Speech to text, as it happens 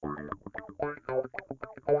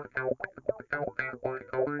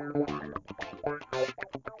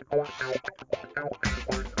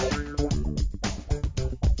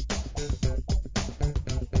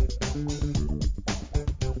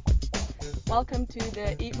welcome to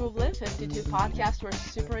the Eat, Move, Live 52 podcast. We're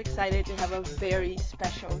super excited to have a very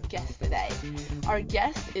special guest today. Our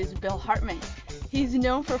guest is Bill Hartman. He's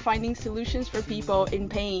known for finding solutions for people in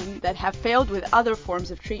pain that have failed with other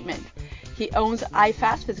forms of treatment. He owns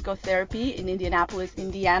iFast Physical Therapy in Indianapolis,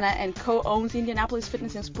 Indiana, and co-owns Indianapolis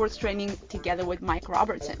Fitness and Sports Training together with Mike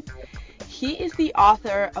Robertson. He is the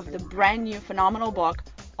author of the brand new phenomenal book,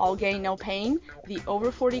 All Gain, No Pain, the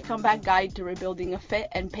Over 40 Comeback Guide to Rebuilding a Fit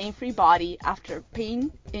and Pain-Free Body After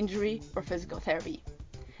Pain, Injury, or Physical Therapy.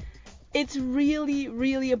 It's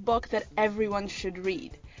really a book that everyone should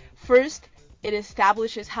read. First, it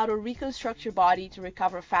establishes how to reconstruct your body to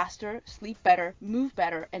recover faster, sleep better, move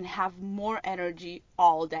better, and have more energy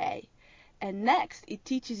all day. And next, it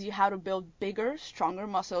teaches you how to build bigger, stronger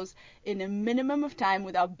muscles in a minimum of time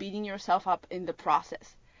without beating yourself up in the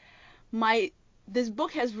process. This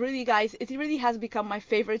book has really, guys, it really has become my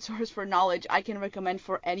favorite source for knowledge I can recommend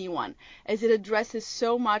for anyone, as it addresses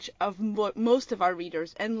so much of what most of our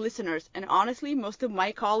readers and listeners, and honestly, most of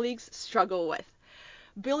my colleagues struggle with.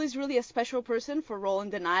 Bill is really a special person for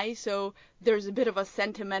Roland and I, so there's a bit of a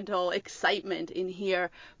sentimental excitement in here.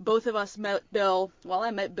 Both of us met Bill,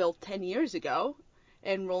 I met Bill 10 years ago,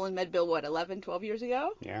 and Roland met Bill, 11, 12 years ago?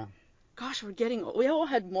 Yeah. Gosh, we all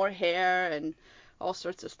had more hair and all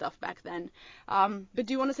sorts of stuff back then. But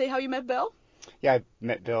do you want to say how you met Bill? Yeah, I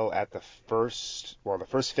met Bill at the first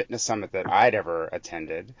fitness summit that I'd ever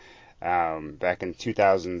attended, back in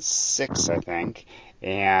 2006, I think.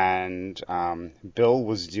 And Bill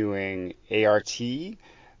was doing ART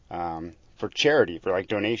for charity, for like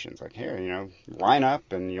donations. Like, here, line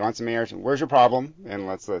up and you want some ART. Where's your problem? And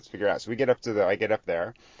let's figure it out. So I get up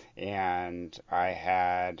there, and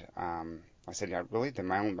I said, yeah, really,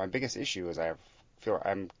 my biggest issue is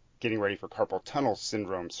I'm getting ready for carpal tunnel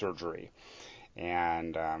syndrome surgery,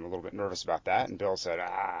 and I'm a little bit nervous about that. And Bill said,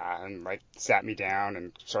 and like sat me down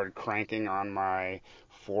and started cranking on my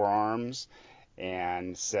forearms,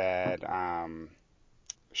 and said,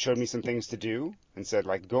 showed me some things to do, and said,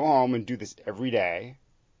 like, go home and do this every day,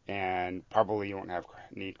 and probably you won't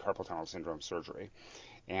need carpal tunnel syndrome surgery.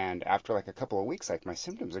 And after like a couple of weeks, like my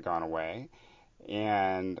symptoms had gone away.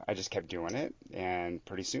 And I just kept doing it, and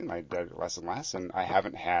pretty soon I did less and less, and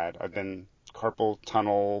I've been carpal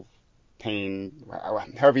tunnel pain,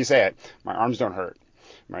 however you say it. My arms don't hurt.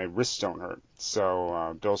 My wrists don't hurt.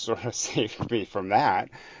 So Bill sort of saved me from that,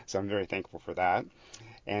 so I'm very thankful for that.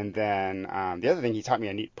 And then the other thing, he taught me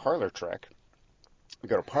a neat parlor trick. We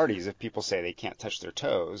go to parties, if people say they can't touch their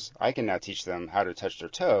toes, I can now teach them how to touch their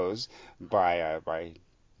toes by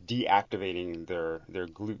deactivating their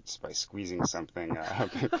glutes by squeezing something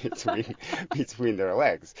between their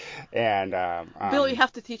legs. And Bill, you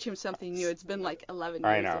have to teach him something new. It's been like 11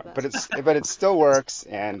 years. I know, but it still works,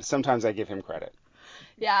 and sometimes I give him credit.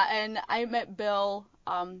 Yeah, and I met Bill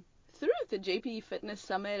through the JP Fitness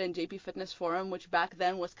Summit and JP Fitness Forum, which back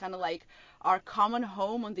then was kind of like our common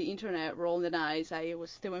home on the internet. Roland and I was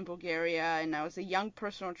still in Bulgaria, and I was a young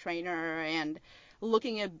personal trainer, and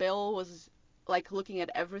looking at Bill was like looking at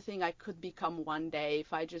everything I could become one day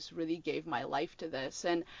if I just really gave my life to this.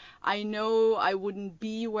 And I know I wouldn't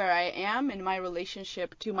be where I am in my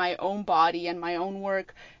relationship to my own body and my own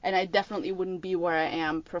work, and I definitely wouldn't be where I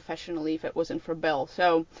am professionally if it wasn't for Bill.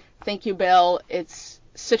 So thank you, Bill. It's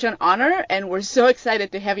such an honor, and we're so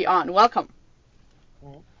excited to have you on. Welcome.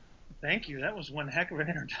 Well, thank you. That was one heck of an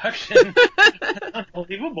introduction.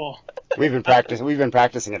 Unbelievable. We've been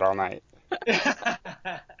practicing it all night.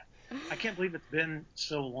 I can't believe it's been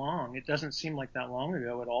so long. It doesn't seem like that long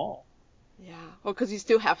ago at all. Yeah. Well, because you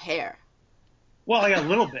still have hair. Well, I got a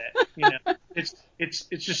little bit. It's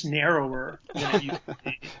just narrower than it used to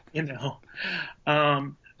be.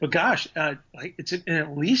 But gosh, it's been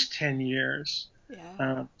at least 10 years.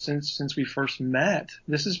 Yeah. Since we first met.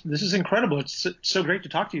 This is incredible. It's so great to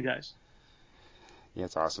talk to you guys. Yeah,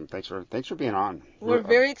 it's awesome. Thanks for being on. We're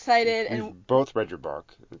very excited, We've both read your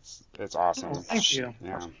book. It's awesome. Oh, thank you.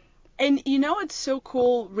 Yeah. And it's so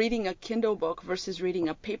cool reading a Kindle book versus reading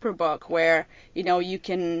a paper book, where you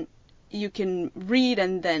can read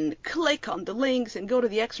and then click on the links and go to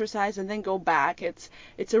the exercise and then go back.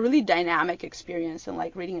 It's a really dynamic experience, and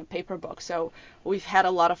like reading a paper book. So we've had a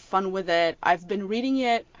lot of fun with it. I've been reading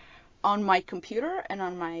it on my computer and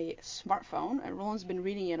on my smartphone, and Roland's been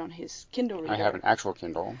reading it on his Kindle reader. I have an actual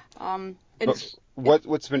Kindle. But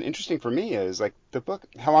what's been interesting for me is like the book.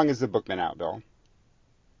 How long has the book been out, Bill?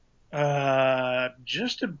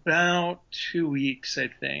 Just about 2 weeks, I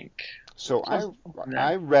think. So I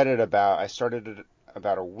started it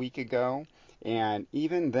about a week ago, and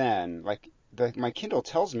even then, like my Kindle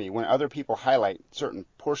tells me when other people highlight certain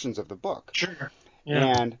portions of the book. Sure.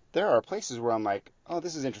 Yeah. And there are places where I'm like, oh,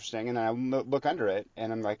 this is interesting, and then I look under it,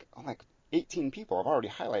 and I'm like, oh, like 18 people have already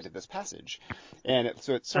highlighted this passage, and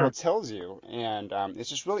so it sort of tells you, and it's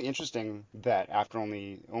just really interesting that after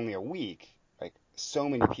only a week, like so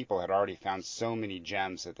many people had already found so many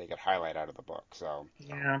gems that they could highlight out of the book. So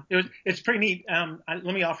Yeah, it's pretty neat. Let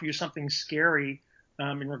me offer you something scary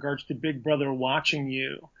in regards to Big Brother watching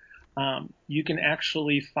you. You can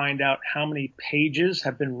actually find out how many pages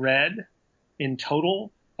have been read in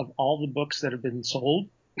total of all the books that have been sold.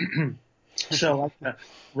 So like a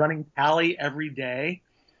running tally every day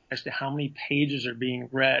as to how many pages are being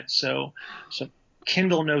read. So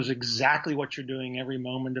Kindle knows exactly what you're doing every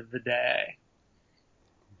moment of the day.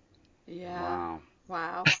 Yeah. wow.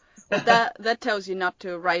 Wow. Well, that tells you not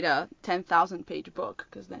to write a 10,000 page book,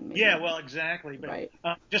 because then maybe, Yeah, well, exactly. But right.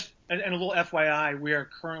 just and a little FYI, we are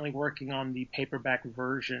currently working on the paperback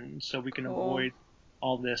version, so we can Cool. avoid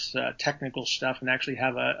all this technical stuff and actually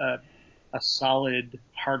have a solid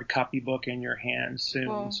hard copy book in your hands soon.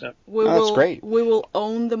 Well, So Oh, that's great. we will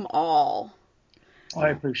own them all. I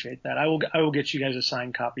appreciate that. I will get you guys a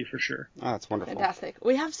signed copy for sure. Oh, that's wonderful. Fantastic.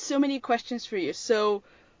 We have so many questions for you, so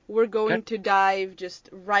we're Okay, going to dive just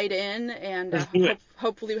right in, and let's do it.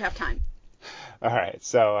 hopefully we have time. All right.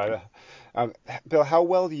 So, Bill, how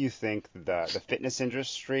well do you think the fitness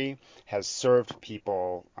industry has served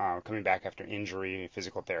people coming back after injury,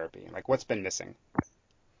 physical therapy? Like, what's been missing?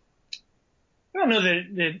 I don't know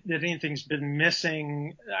that anything's been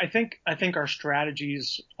missing. I think our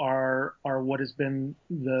strategies are what has been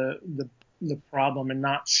the problem, and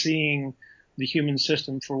not seeing the human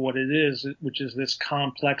system for what it is, which is this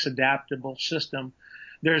complex, adaptable system.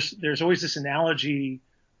 There's always this analogy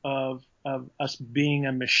of us being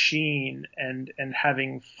a machine and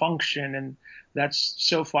having function, and that's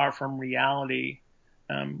so far from reality.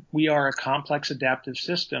 We are a complex, adaptive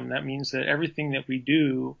system. That means that everything that we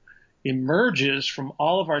do emerges from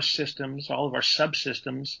all of our systems, all of our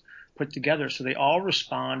subsystems put together. So they all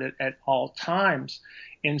respond at all times.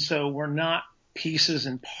 And so we're not pieces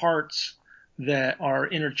and parts that are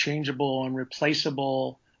interchangeable and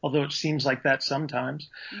replaceable, although it seems like that sometimes.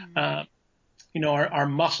 Mm-hmm. Our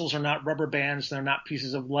muscles are not rubber bands. They're not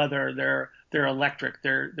pieces of leather. They're electric.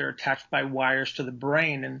 They're attached by wires to the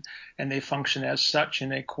brain, and they function as such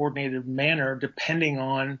in a coordinated manner depending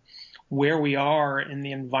on where we are in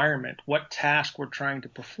the environment, what task we're trying to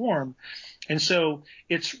perform. And so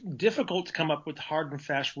it's difficult to come up with hard and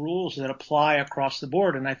fast rules that apply across the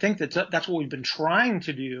board. And I think that's what we've been trying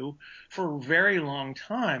to do for a very long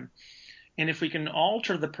time. And if we can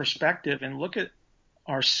alter the perspective and look at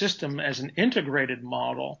our system as an integrated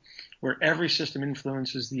model where every system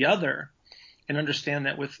influences the other, and understand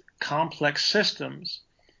that with complex systems,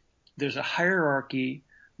 there's a hierarchy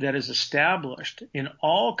that is established in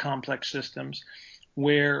all complex systems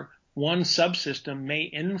where one subsystem may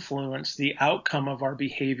influence the outcome of our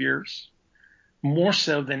behaviors more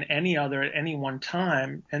so than any other at any one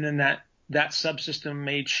time. And then that subsystem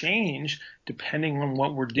may change depending on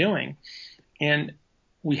what we're doing. And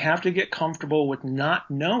we have to get comfortable with not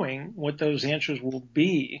knowing what those answers will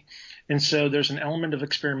be. And so there's an element of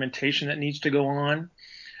experimentation that needs to go on.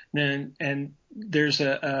 And there's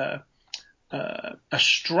a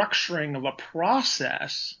structuring of a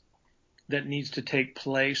process that needs to take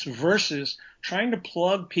place versus trying to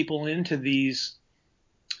plug people into these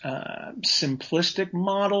simplistic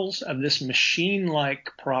models of this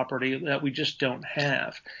machine-like property that we just don't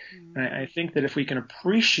have. Mm-hmm. And I think that if we can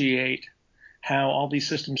appreciate how all these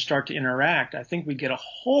systems start to interact, I think we get a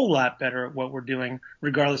whole lot better at what we're doing,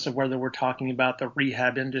 regardless of whether we're talking about the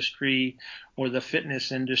rehab industry or the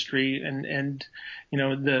fitness industry, and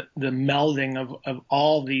the melding of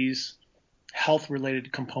all these health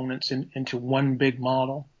related components into one big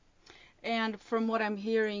model. And from what I'm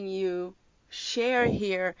hearing you share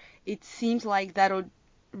here, it seems like that would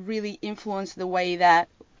really influence the way that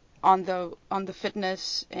on the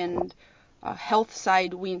fitness and health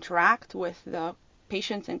side we interact with the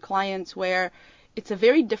patients and clients, where it's a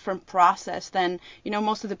very different process than,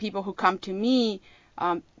 most of the people who come to me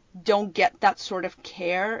don't get that sort of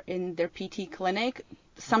care in their PT clinic,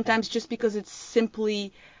 sometimes just because it's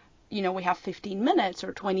simply, we have 15 minutes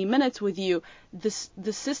or 20 minutes with you. The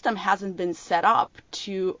system hasn't been set up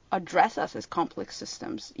to address us as complex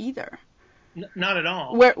systems either. Not at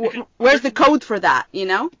all. Where's the code for that,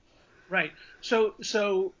 Right. So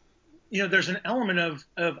there's an element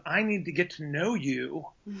of I need to get to know you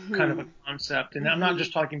kind of a concept. And I'm not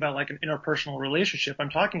just talking about like an interpersonal relationship. I'm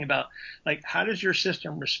talking about like, how does your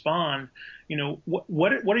system respond?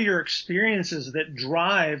 What are your experiences that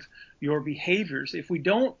drive your behaviors? If we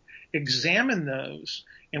don't examine those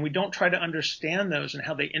and we don't try to understand those and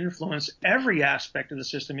how they influence every aspect of the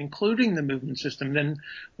system, including the movement system, then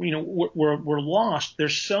we're lost.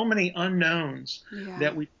 There's so many unknowns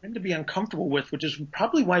that we tend to be uncomfortable with, which is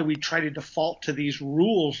probably why we try to default to these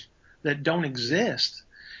rules that don't exist.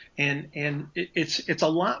 And it's a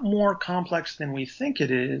lot more complex than we think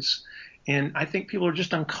it is. And I think people are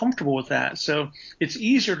just uncomfortable with that. So it's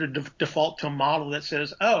easier to default to a model that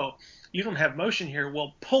says, oh, you don't have motion here.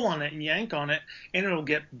 Well, pull on it and yank on it and it'll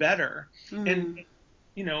get better. And,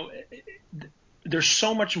 there's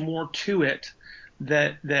so much more to it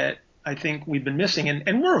that I think we've been missing.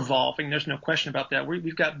 And we're evolving. There's no question about that.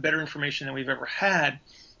 We've got better information than we've ever had.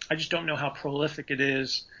 I just don't know how prolific it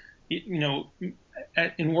is.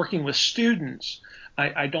 In working with students,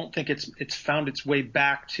 I don't think it's found its way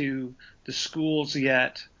back to the schools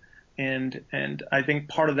yet. And I think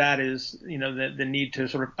part of that is, the need to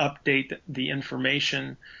sort of update the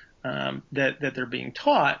information that they're being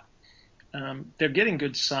taught. They're getting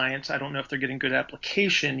good science. I don't know if they're getting good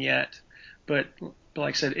application yet, but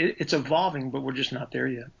like I said, it's evolving, but we're just not there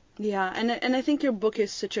yet. Yeah, and I think your book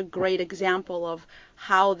is such a great example of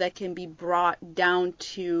how that can be brought down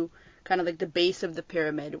to kind of like the base of the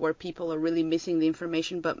pyramid, where people are really missing the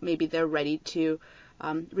information, but maybe they're ready to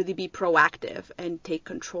really be proactive and take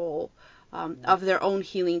control of their own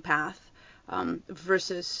healing path,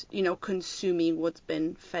 versus, consuming what's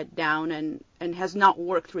been fed down and has not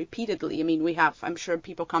worked repeatedly. I mean, I'm sure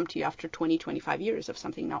people come to you after 20, 25 years of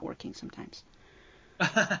something not working sometimes.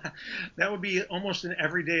 That would be almost an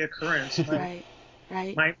everyday occurrence. Right.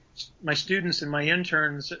 My students and my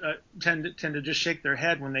interns tend to just shake their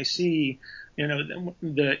head when they see,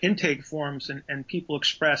 the intake forms and people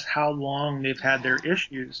express how long they've had their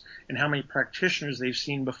issues and how many practitioners they've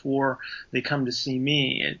seen before they come to see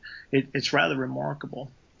me. It's rather remarkable.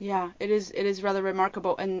 Yeah, it is rather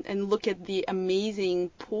remarkable, and look at the amazing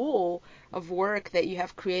pool of work that you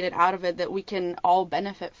have created out of it that we can all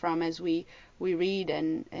benefit from as we read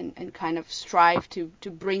and kind of strive to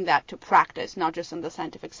bring that to practice, not just on the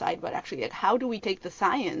scientific side, but actually like, how do we take the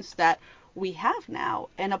science that we have now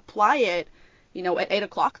and apply it, at 8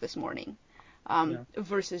 o'clock this morning,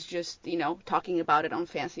 versus just, talking about it on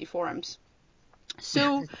fancy forums.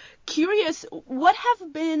 So curious, what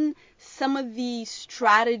have been some of the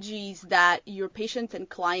strategies that your patients and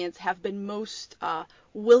clients have been most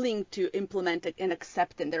willing to implement and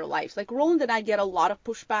accept in their lives? Like Roland and I get a lot of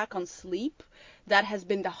pushback on sleep. That has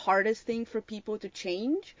been the hardest thing for people to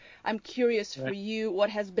change. I'm curious for you, what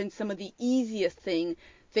has been some of the easiest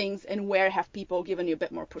things and where have people given you a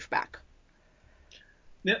bit more pushback?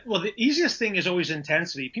 Well, the easiest thing is always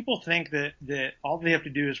intensity. People think that all they have to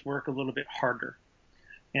do is work a little bit harder.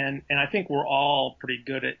 And I think we're all pretty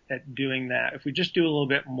good at doing that. If we just do a little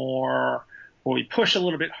bit more, or we push a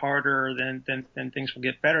little bit harder, then things will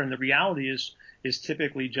get better. And the reality is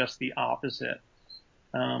typically just the opposite.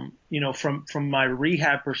 From my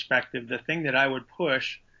rehab perspective, the thing that I would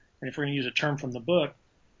push, and if we're going to use a term from the book,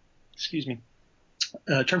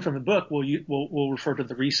 we'll refer to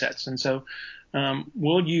the resets. And so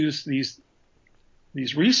we'll use these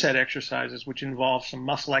reset exercises, which involve some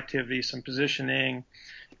muscle activity, some positioning,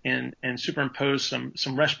 and superimpose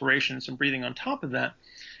some respiration, some breathing on top of that.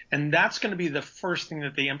 And that's going to be the first thing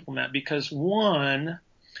that they implement, because one,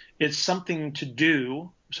 it's something to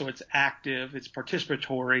do. So it's active, it's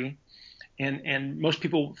participatory, and most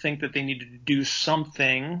people think that they need to do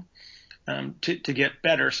something to get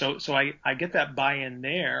better. So I get that buy-in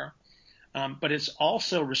there, but it's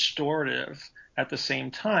also restorative at the same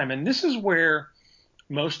time. And this is where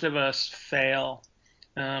most of us fail.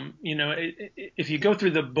 If you go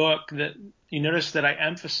through the book, that you notice that I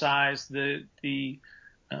emphasize the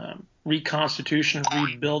reconstitution,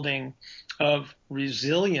 rebuilding of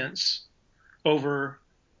resilience over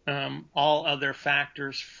all other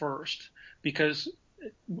factors first, because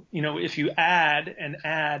if you add and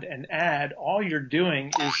add and add, all you're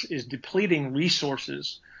doing is depleting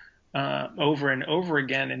resources over and over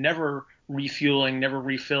again, and never refueling, never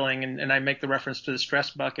refilling. And I make the reference to the stress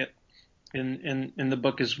bucket in the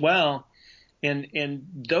book as well. And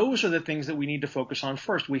those are the things that we need to focus on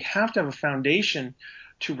first. We have to have a foundation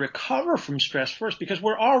to recover from stress first, because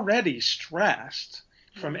we're already stressed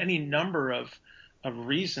from any number of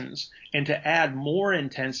reasons. And to add more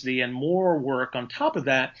intensity and more work on top of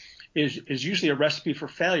that is usually a recipe for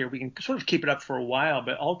failure. We can sort of keep it up for a while,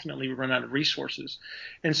 but ultimately we run out of resources.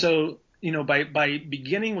 And so, by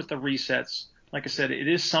beginning with the resets, like I said, it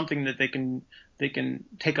is something that they can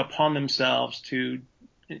take upon themselves to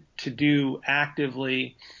do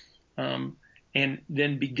actively, and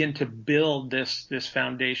then begin to build this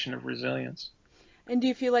foundation of resilience. And do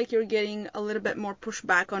you feel like you're getting a little bit more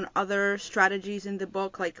pushback on other strategies in the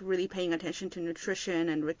book, like really paying attention to nutrition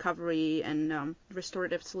and recovery and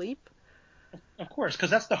restorative sleep? Of course, because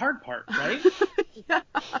that's the hard part, right? Yeah.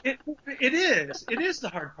 It is. It is the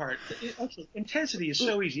hard part. Okay, intensity is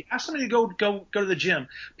so easy. Ask somebody to go to the gym.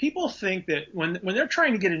 People think that when they're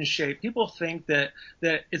trying to get in shape, people think that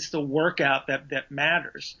it's the workout that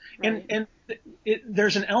matters. Right. And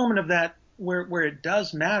there's an element of that where it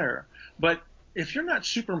does matter. But if you're not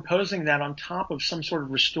superimposing that on top of some sort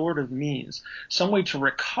of restorative means, some way to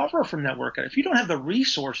recover from that workout, if you don't have the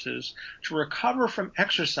resources to recover from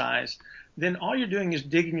exercise, then all you're doing is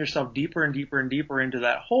digging yourself deeper and deeper and deeper into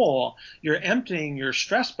that hole. You're emptying your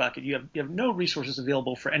stress bucket. You have no resources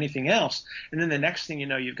available for anything else. And then the next thing you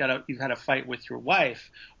know, you've had a fight with your wife,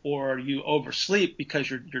 or you oversleep because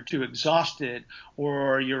you're too exhausted,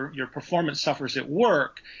 or your performance suffers at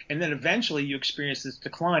work. And then eventually you experience this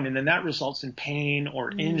decline, and then that results in pain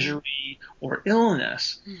or injury or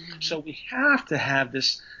illness. So we have to have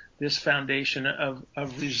this foundation of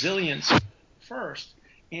resilience first.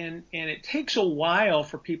 And it takes a while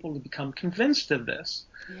for people to become convinced of this.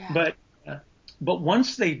 Yeah. But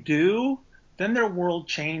once they do, then their world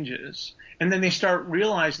changes. And then they start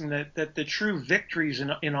realizing that the true victories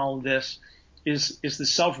in all of this is the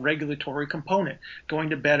self-regulatory component,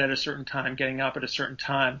 going to bed at a certain time, getting up at a certain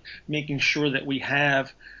time, making sure that we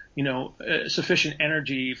have sufficient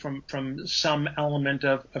energy from some element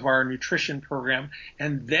of our nutrition program.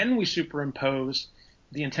 And then we superimpose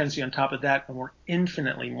the intensity on top of that, and we're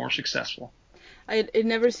infinitely more successful. It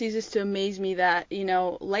never ceases to amaze me that,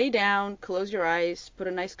 lay down, close your eyes, put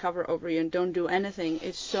a nice cover over you, and don't do anything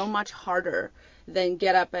is so much harder than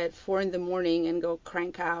get up at 4 a.m. and go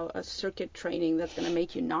crank out a circuit training that's going to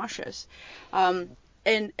make you nauseous. And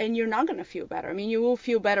you're not going to feel better. I mean, you will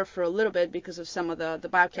feel better for a little bit because of some of the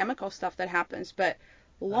biochemical stuff that happens, but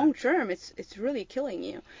long term, it's really killing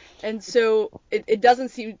you. And so it doesn't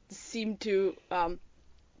seem to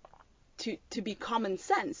be common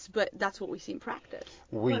sense, but that's what we see in practice.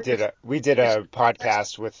 We did a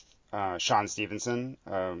podcast with Sean Stevenson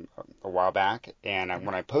a while back, and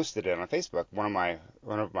when I posted it on Facebook, one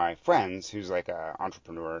of my friends, who's like a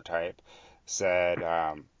entrepreneur type, said,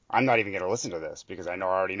 "I'm not even going to listen to this because I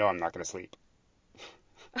already know I'm not going to sleep."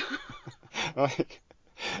 Like,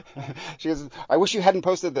 she goes, "I wish you hadn't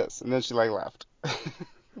posted this," and then she left.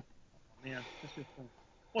 Man, that's just fun.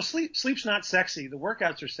 Well, sleep's not sexy. The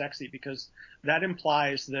workouts are sexy because that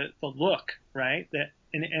implies the look, right?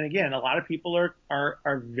 And again, a lot of people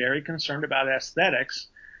are very concerned about aesthetics,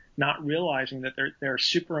 not realizing that they're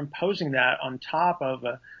superimposing that on top of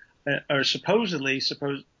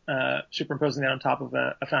superimposing that on top of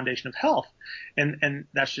a foundation of health, and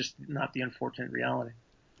that's just not the unfortunate reality.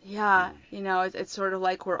 Yeah, it's sort of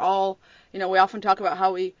like we're all, we often talk about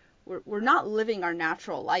how we're not living our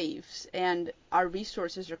natural lives, and our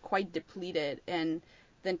resources are quite depleted, and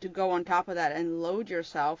then to go on top of that and load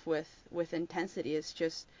yourself with intensity is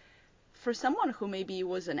just, for someone who maybe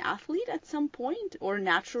was an athlete at some point or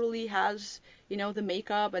naturally has the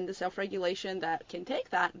makeup and the self-regulation that can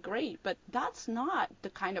take that, great, but that's not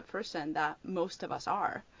the kind of person that most of us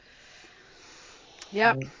are.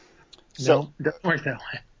 Yep. No, it doesn't work that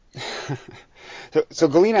way. So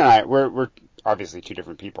Galina and I, we're obviously two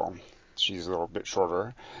different people. She's a little bit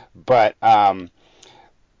shorter, but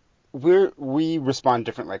we respond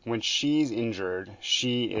different. Like when she's injured,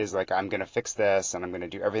 she is like, "I'm gonna fix this, and I'm gonna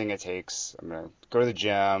do everything it takes. I'm gonna go to the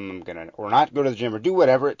gym. Or not go to the gym, or do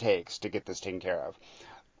whatever it takes to get this taken care of."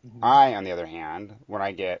 Mm-hmm. I, on the other hand, when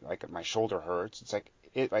I get like my shoulder hurts,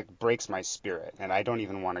 it breaks my spirit, and I don't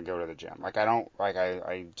even want to go to the gym. Like I don't want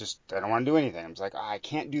to do anything. I'm just like, I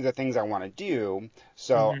can't do the things I want to do.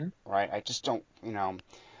 So right, I just don't,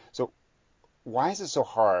 So why is it so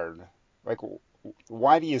hard? Like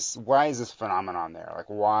why is this phenomenon there? Like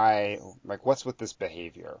why? Like what's with this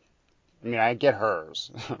behavior? I mean, I get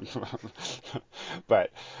hers,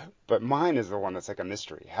 but mine is the one that's like a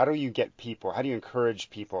mystery. How do you encourage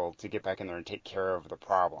people to get back in there and take care of the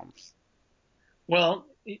problem? Well,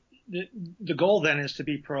 the goal then is to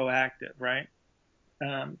be proactive, right?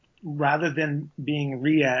 Rather than being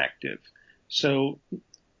reactive. So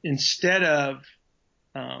instead of,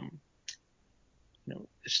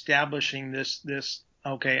 establishing this,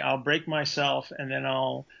 okay, I'll break myself and then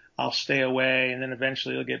I'll stay away, and then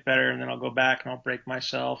eventually it'll get better, and then I'll go back and I'll break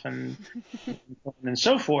myself and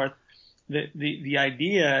so forth. The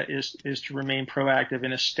idea is to remain proactive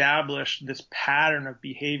and establish this pattern of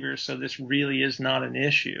behavior, so this really is not an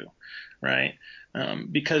issue, right?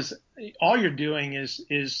 Because all you're doing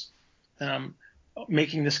is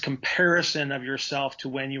making this comparison of yourself to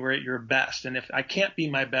when you were at your best. And if I can't be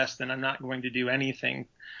my best, then I'm not going to do anything.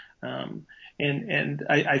 And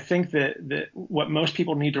I think that what most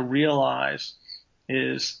people need to realize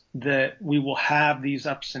is that we will have these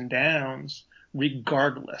ups and downs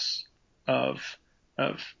regardless of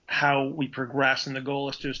how we progress. And the goal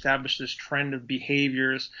is to establish this trend of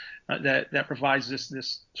behaviors that provides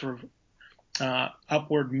this sort of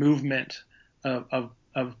upward movement of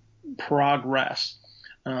progress,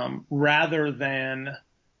 rather than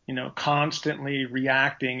constantly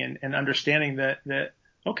reacting and understanding that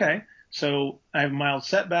okay, so I have a mild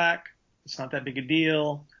setback. It's not that big a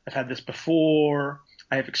deal. I've had this before.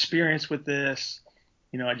 I have experience with this.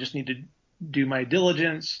 I just need to do my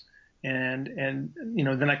diligence, and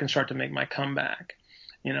then I can start to make my comeback.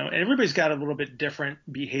 Everybody's got a little bit different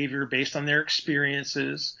behavior based on their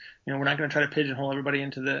experiences. We're not going to try to pigeonhole everybody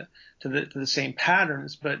into the same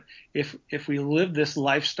patterns, but if we live this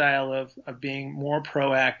lifestyle of being more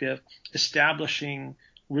proactive, establishing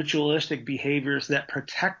ritualistic behaviors that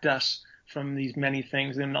protect us from these many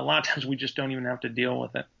things, then a lot of times we just don't even have to deal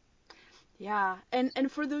with it. Yeah, and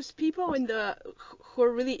for those people who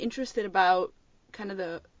are really interested about kind of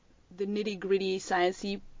the nitty-gritty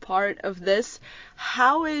sciencey part of this,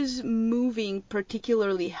 how is moving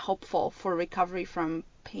particularly helpful for recovery from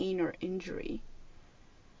pain or injury?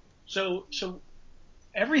 So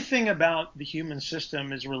everything about the human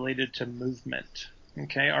system is related to movement.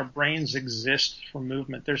 Okay, our brains exist for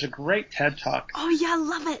movement. There's a great TED Talk. Oh yeah,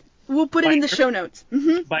 love it. We'll put it in the show notes.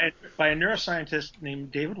 Mm-hmm. By a neuroscientist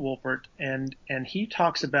named David Wolpert, and he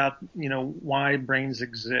talks about why brains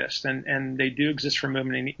exist, and they do exist for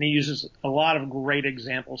movement. And he uses a lot of great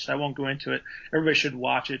examples. So I won't go into it. Everybody should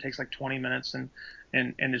watch it. It takes like 20 minutes, and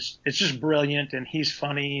it's just brilliant. And he's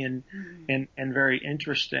funny and very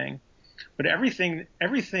interesting. But everything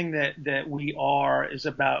that we are is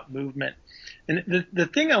about movement. And the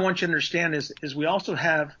thing I want you to understand is we also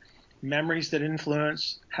have memories that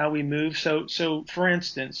influence how we move. So for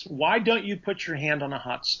instance, why don't you put your hand on a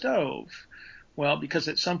hot stove? Well, because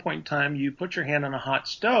at some point in time you put your hand on a hot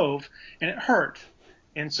stove and it hurt.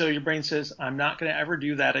 And so your brain says, I'm not going to ever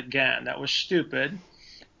do that again. That was stupid.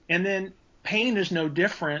 And then pain is no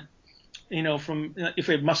different, from if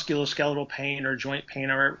we have musculoskeletal pain or joint pain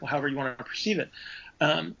or however you want to perceive it.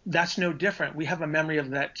 That's no different. We have a memory of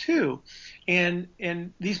that too, and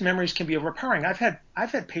these memories can be overpowering. I've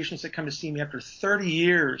had patients that come to see me after 30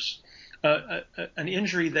 years, an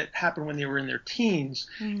injury that happened when they were in their teens,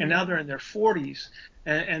 and now they're in their 40s,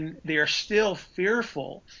 and they are still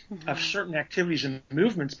fearful of certain activities and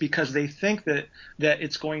movements because they think that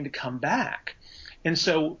it's going to come back. And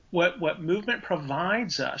so what movement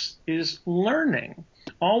provides us is learning.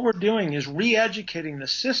 All we're doing is re-educating the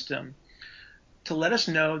system to let us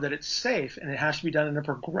know that it's safe, and it has to be done in a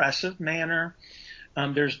progressive manner.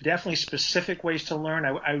 There's definitely specific ways to learn.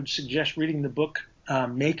 I would suggest reading the book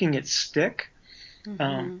Making It Stick.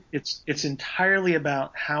 It's entirely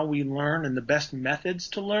about how we learn and the best methods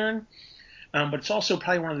to learn, but it's also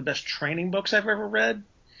probably one of the best training books I've ever read,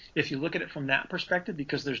 if you look at it from that perspective,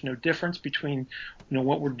 because there's no difference between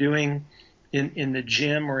what we're doing in the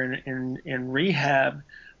gym or in rehab.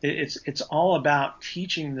 It's all about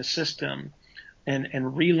teaching the system and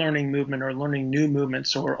relearning movement or learning new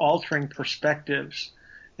movements or altering perspectives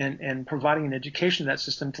and providing an education to that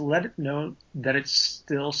system to let it know that it's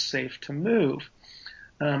still safe to move.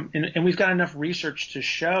 And we've got enough research to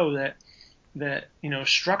show that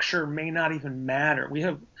structure may not even matter. We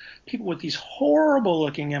have people with these horrible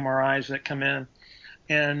looking MRIs that come in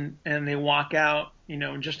and they walk out,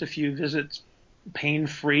 in just a few visits pain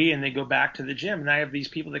free, and they go back to the gym. And I have these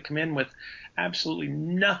people that come in with absolutely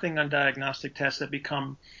nothing on diagnostic tests that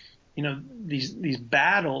become, these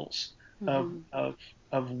battles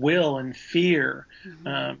of will and fear,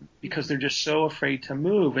 because they're just so afraid to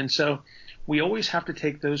move. And so we always have to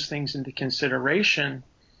take those things into consideration.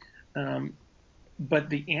 But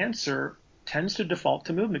the answer tends to default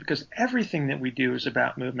to movement because everything that we do is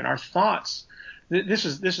about movement. Our thoughts. This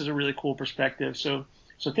is a really cool perspective. So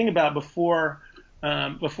think about before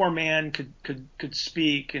man could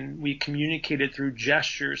speak, and we communicated through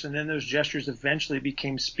gestures, and then those gestures eventually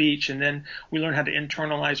became speech, and then we learned how to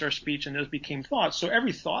internalize our speech, and those became thoughts. So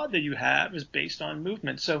every thought that you have is based on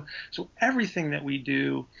movement. So everything that we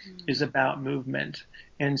do is about movement.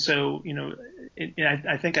 And so,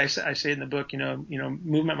 I think I say in the book,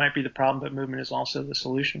 movement might be the problem, but movement is also the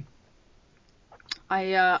solution.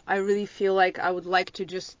 I really feel like I would like to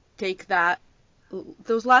just take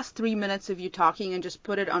those last 3 minutes of you talking and just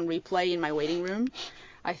put it on replay in my waiting room.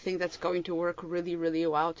 I think that's going to work really, really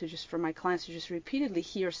well to just for my clients to just repeatedly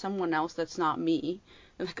hear someone else that's not me,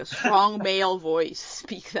 like a strong male voice,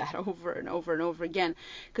 speak that over and over and over again.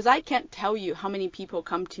 Because I can't tell you how many people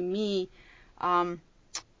come to me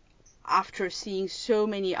after seeing so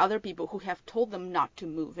many other people who have told them not to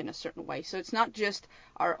move in a certain way. So it's not just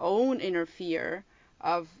our own inner fear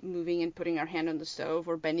of moving and putting our hand on the stove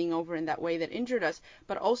or bending over in that way that injured us,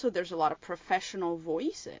 but also there's a lot of professional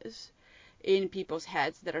voices in people's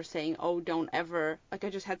heads that are saying, oh, don't ever, like I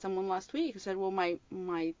just had someone last week who said, well,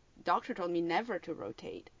 my doctor told me never to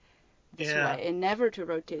rotate this way and never to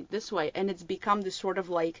rotate this way. And it's become this sort of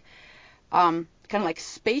like, kind of like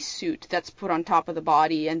spacesuit that's put on top of the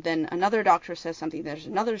body, and then another doctor says something, there's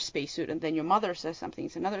another spacesuit, and then your mother says something,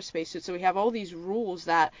 it's another spacesuit. So we have all these rules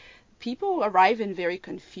that people arrive in very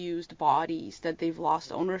confused bodies that they've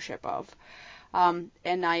lost ownership of. And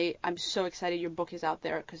I'm so excited your book is out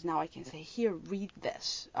there, because now I can say, here, read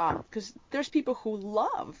this. Because there's people who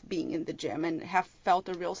love being in the gym and have felt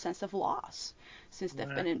a real sense of loss since they've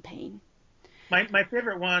been in pain. My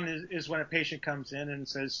favorite one is when a patient comes in and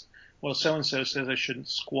says, well, so-and-so says I shouldn't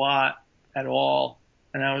squat at all.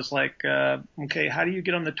 And I was like, okay, how do you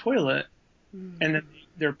get on the toilet? And then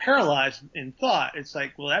they're paralyzed in thought. It's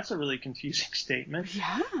like, well, that's a really confusing statement.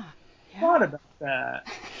 Yeah. Thought about that.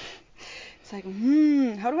 It's like,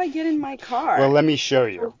 how do I get in my car? Well, let me show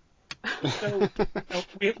you. So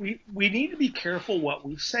we need to be careful what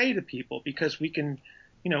we say to people, because we can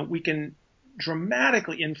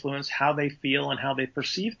dramatically influence how they feel and how they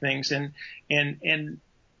perceive things. And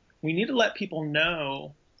we need to let people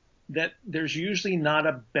know that there's usually not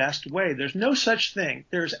a best way. There's no such thing.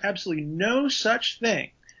 There's absolutely no such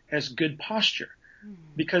thing as good posture,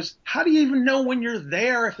 because how do you even know when you're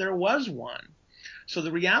there if there was one? So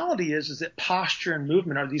the reality is that posture and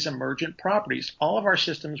movement are these emergent properties, all of our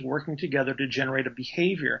systems working together to generate a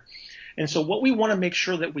behavior. And so what we want to make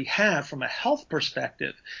sure that we have from a health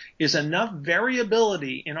perspective is enough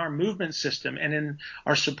variability in our movement system and in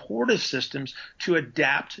our supportive systems to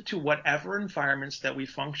adapt to whatever environments that we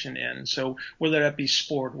function in. So whether that be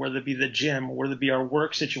sport, whether it be the gym, whether it be our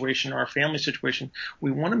work situation or our family situation,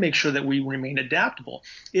 we want to make sure that we remain adaptable.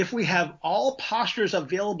 If we have all postures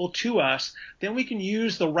available to us, then we can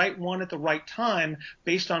use the right one at the right time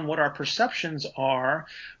based on what our perceptions are,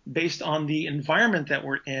 based on the environment that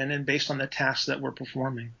we're in, and based on the tasks that we're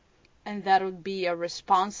performing. And that would be a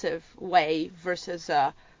responsive way versus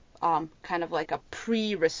a kind of like a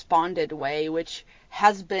pre-responded way, which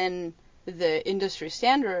has been the industry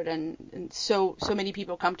standard. And so many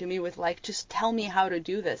people come to me with like, just tell me how to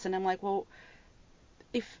do this. And I'm like, well,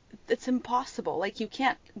 if it's impossible, like you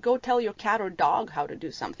can't go tell your cat or dog how to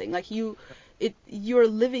do something. Like you're a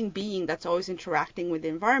living being that's always interacting with the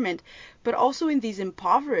environment, but also in these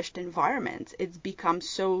impoverished environments, it's become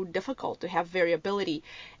so difficult to have variability.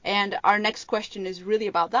 And our next question is really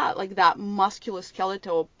about that, like that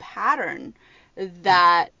musculoskeletal pattern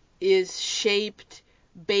that is shaped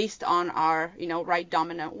based on our, right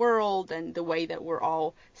dominant world and the way that we're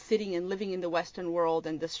all sitting and living in the Western world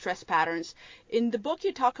and the stress patterns. In the book,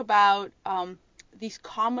 you talk about these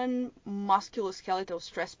common musculoskeletal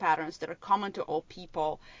stress patterns that are common to all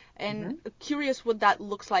people. And curious what that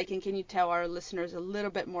looks like, and can you tell our listeners a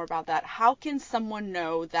little bit more about that? How can someone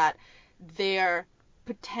know that they're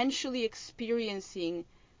potentially experiencing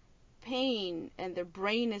pain and their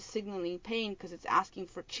brain is signaling pain because it's asking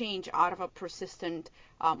for change out of a persistent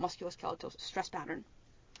musculoskeletal stress pattern?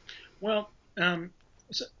 Well,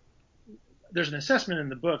 so there's an assessment in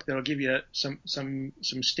the book that'll give you some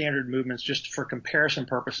standard movements just for comparison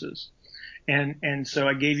purposes, and so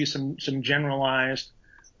I gave you some generalized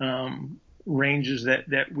ranges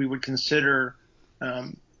that we would consider,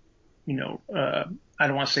 I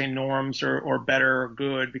don't want to say norms or better or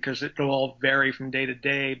good, because it'll all vary from day to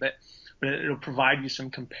day, but it'll provide you some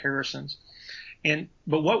comparisons.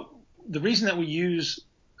 But the reason that we use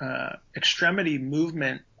extremity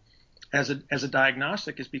movement as a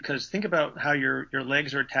diagnostic is because think about how your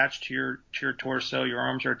legs are attached to your torso, your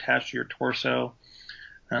arms are attached to your torso,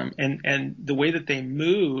 and the way that they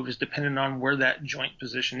move is dependent on where that joint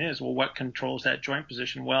position is. Well, what controls that joint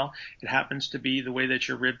position? Well, it happens to be the way that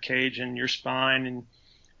your rib cage and your spine and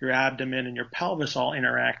your abdomen and your pelvis all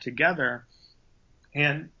interact together,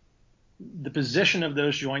 and the position of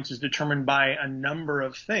those joints is determined by a number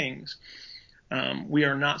of things. We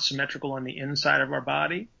are not symmetrical on the inside of our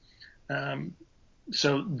body.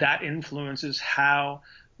 So that influences how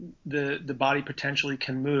the body potentially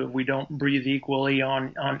can move. We don't breathe equally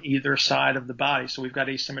on either side of the body, so we've got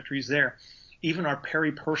asymmetries there. even our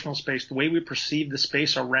peripersonal space, the way we perceive the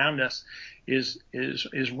space around us is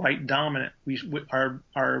right dominant.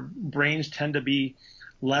 Our brains tend to be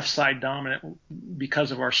left side dominant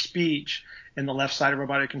because of our speech, and the left side of our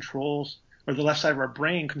body controls, or the left side of our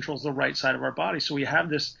brain controls the right side of our body. So we have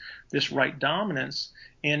this right dominance.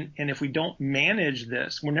 And if we don't manage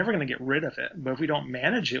this, we're never going to get rid of it. But if we don't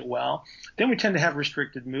manage it well, then we tend to have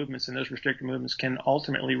restricted movements, and those restricted movements can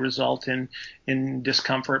ultimately result in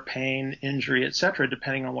discomfort, pain, injury, etc.,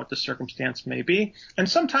 depending on what the circumstance may be. And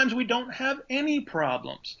sometimes we don't have any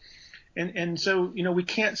problems. And so, we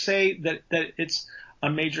can't say that it's a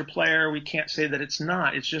major player. We can't say that it's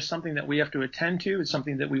not. It's just something that we have to attend to. It's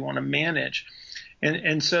something that we want to manage.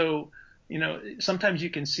 And so, sometimes you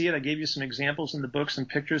can see it. I gave you some examples in the book, some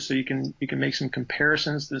pictures, so you can make some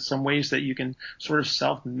comparisons. There's some ways that you can sort of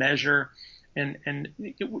self-measure. And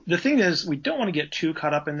the thing is, we don't want to get too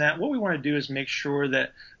caught up in that. What we want to do is make sure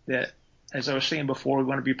that, as I was saying before, we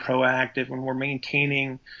want to be proactive when we're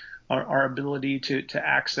maintaining our ability to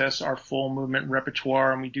access our full movement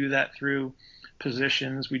repertoire. And we do that through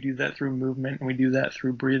positions, we do that through movement, and we do that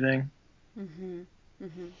through breathing. Mm-hmm.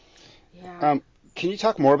 Mm-hmm. Yeah. Can you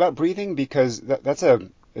talk more about breathing? Because it's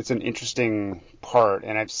an interesting part,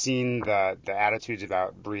 and I've seen the attitudes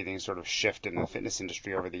about breathing sort of shift in the fitness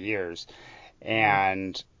industry over the years.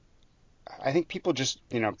 And I think people just,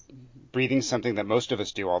 breathing is something that most of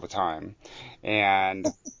us do all the time. And,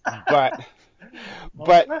 but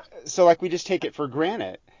so like we just take it for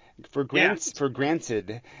granted, for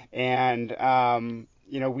granted. And,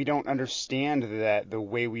 we don't understand that the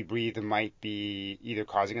way we breathe might be either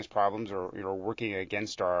causing us problems or, working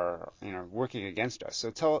against us.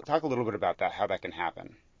 So talk a little bit about that, how that can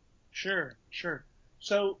happen. Sure.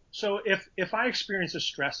 So if I experience a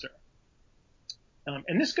stressor,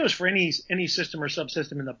 and this goes for any system or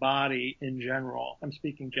subsystem in the body in general. I'm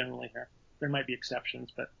speaking generally here. There might be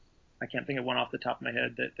exceptions, but I can't think of one off the top of my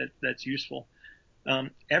head that's useful.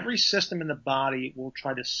 Every system in the body will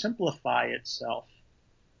try to simplify itself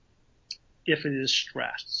if it is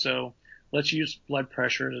stressed. So let's use blood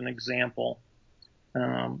pressure as an example,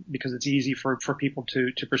 because it's easy for people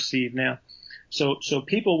to perceive now. So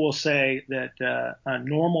people will say that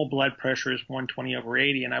normal blood pressure is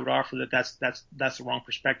 120/80, and I would offer that that's the wrong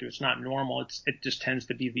perspective. It's not normal. It just tends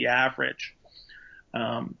to be the average.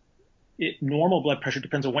 Normal blood pressure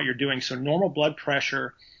depends on what you're doing. So normal blood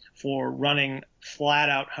pressure for running flat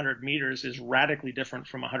out 100 meters is radically different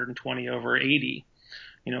from 120/80.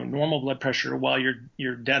 Normal blood pressure while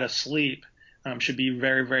you're dead asleep should be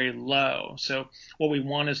very, very low. So what we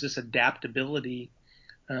want is this adaptability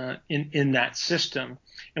in that system.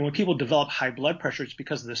 And when people develop high blood pressure, it's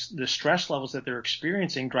because the stress levels that they're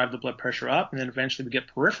experiencing drive the blood pressure up, and then eventually we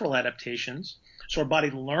get peripheral adaptations. So our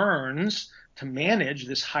body learns to manage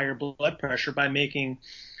this higher blood pressure by making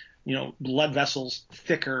blood vessels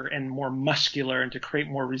thicker and more muscular and to create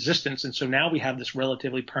more resistance. And so now we have this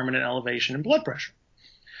relatively permanent elevation in blood pressure.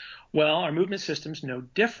 Well, our movement system's no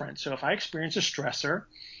different. So if I experience a stressor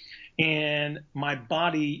and my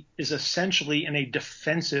body is essentially in a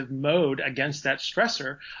defensive mode against that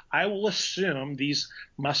stressor, I will assume these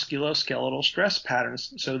musculoskeletal stress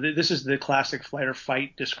patterns. So this is the classic flight or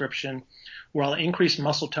fight description, where I'll increase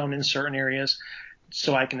muscle tone in certain areas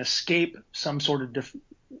so I can escape some sort of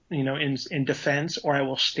in defense, or I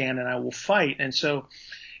will stand and I will fight. And so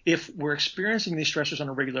if we're experiencing these stressors on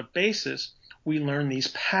a regular basis, we learn these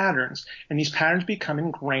patterns, and these patterns become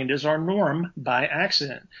ingrained as our norm by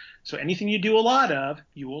accident. So anything you do a lot of,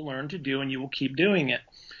 you will learn to do, and you will keep doing it.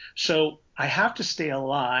 So I have to stay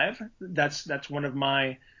alive. That's one of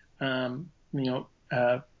my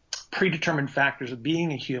predetermined factors of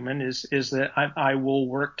being a human is that I will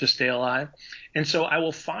work to stay alive, and so I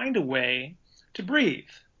will find a way to breathe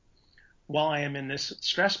while I am in this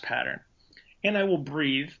stress pattern, and I will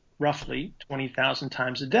breathe roughly 20,000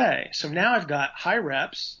 times a day. So now I've got high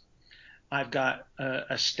reps, I've got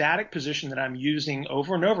a static position that I'm using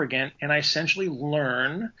over and over again, and I essentially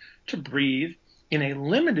learn to breathe in a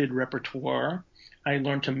limited repertoire. I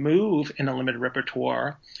learn to move in a limited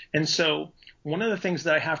repertoire. And so one of the things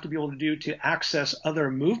that I have to be able to do to access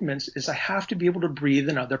other movements is I have to be able to breathe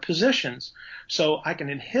in other positions. So I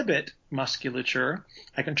can inhibit musculature,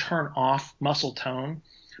 I can turn off muscle tone,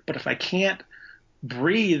 but if I can't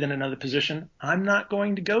breathe in another position, I'm not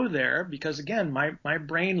going to go there because, again, my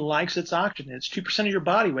brain likes its oxygen. It's 2% of your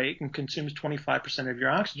body weight and consumes 25% of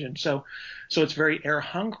your oxygen. So it's very air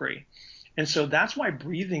hungry. And so that's why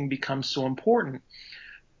breathing becomes so important.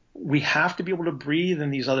 We have to be able to breathe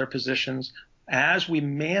in these other positions as we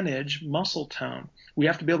manage muscle tone. We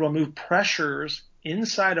have to be able to move pressures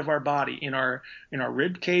inside of our body, in our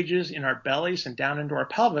rib cages, in our bellies, and down into our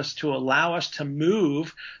pelvis to allow us to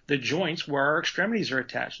move the joints where our extremities are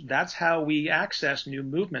attached. That's how we access new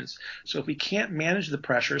movements. So if we can't manage the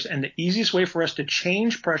pressures, and the easiest way for us to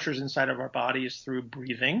change pressures inside of our body is through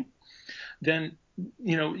breathing, then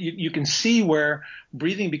you can see where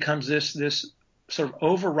breathing becomes this sort of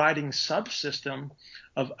overriding subsystem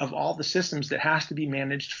of all the systems that has to be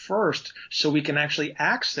managed first, so we can actually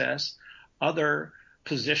access other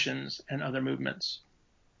positions and other movements.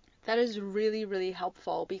 That is really, really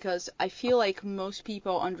helpful, because I feel like most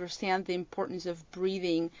people understand the importance of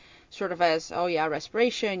breathing sort of as, oh yeah,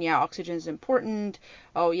 respiration, yeah, oxygen is important.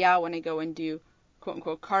 Oh yeah, when I go and do quote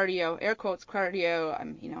unquote cardio, air quotes cardio,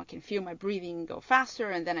 I can feel my breathing go faster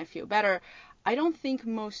and then I feel better. I don't think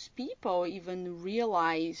most people even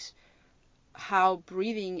realize how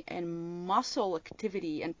breathing and muscle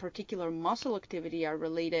activity, and particular muscle activity, are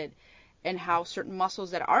related, and how certain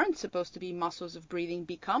muscles that aren't supposed to be muscles of breathing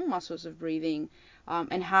become muscles of breathing,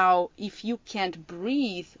 and how if you can't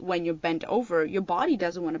breathe when you're bent over, your body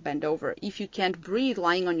doesn't want to bend over. If you can't breathe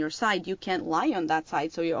lying on your side, you can't lie on that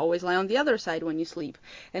side, so you always lie on the other side when you sleep.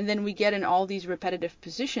 And then we get in all these repetitive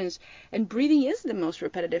positions, and breathing is the most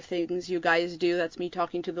repetitive things you guys do. That's me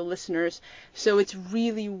talking to the listeners. So it's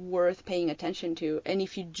really worth paying attention to. And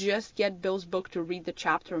if you just get Bill's book to read the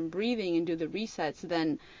chapter on breathing and do the resets,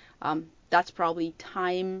 then that's probably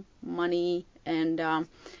time, money, and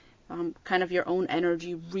kind of your own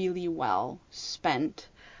energy really well spent.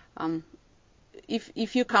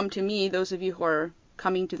 If you come to me, those of you who are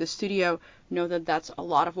coming to the studio know that that's a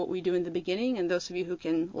lot of what we do in the beginning, and those of you who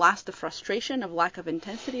can last the frustration of lack of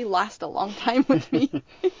intensity last a long time with me.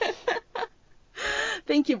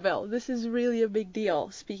 Thank you, Bill. This is really a big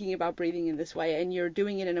deal, speaking about breathing in this way, and you're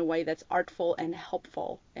doing it in a way that's artful and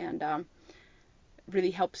helpful, and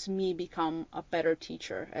really helps me become a better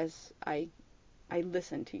teacher as I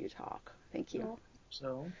listen to you talk. Thank you.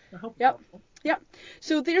 So I hope. Yep. Yep.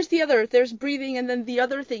 So there's breathing, and then the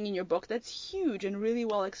other thing in your book that's huge and really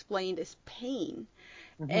well explained is pain.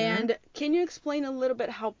 Mm-hmm. And can you explain a little bit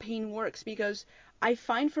how pain works? Because I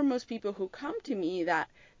find for most people who come to me that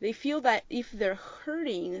they feel that if they're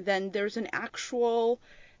hurting, then there's an actual,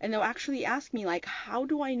 and they'll actually ask me, like, how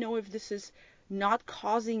do I know if this is not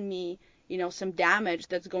causing me some damage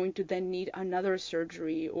that's going to then need another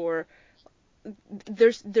surgery? Or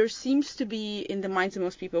there seems to be in the minds of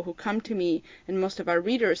most people who come to me and most of our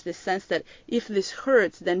readers this sense that if this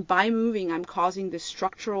hurts, then by moving I'm causing this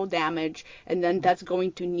structural damage, and then that's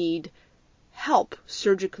going to need help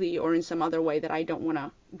surgically or in some other way that I don't want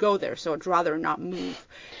to go there, so I'd rather not move.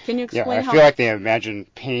 Can you explain I feel like they imagine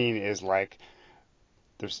pain is like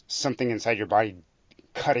there's something inside your body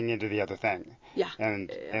cutting into the other thing. Yeah.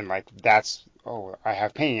 And like that's, oh, I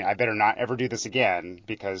have pain. I better not ever do this again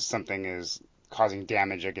because something is causing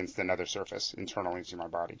damage against another surface internally to my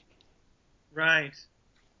body. Right.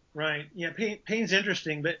 Yeah, pain's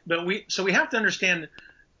interesting, but we have to understand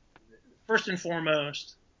first and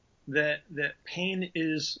foremost that pain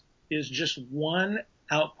is just one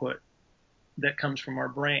output that comes from our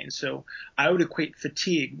brain. So I would equate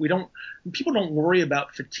fatigue. People don't worry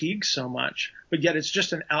about fatigue so much, but yet it's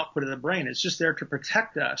just an output of the brain. It's just there to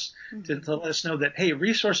protect us, to let us know that, hey,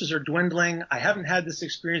 resources are dwindling. I haven't had this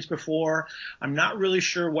experience before. I'm not really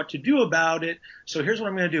sure what to do about it. So here's what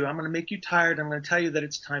I'm going to do. I'm going to make you tired. I'm going to tell you that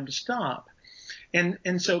it's time to stop.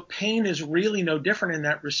 And so pain is really no different in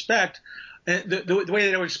that respect. The way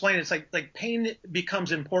that I would explain it, it's like pain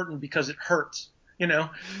becomes important because it hurts.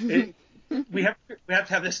 We have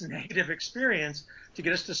to have this negative experience to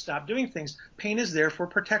get us to stop doing things. Pain is there for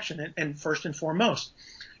protection, and first and foremost,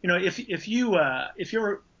 if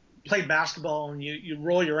you play basketball and you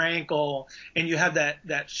roll your ankle and you have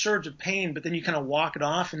that surge of pain, but then you kind of walk it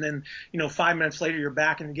off, and then 5 minutes later you're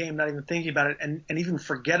back in the game, not even thinking about it, and even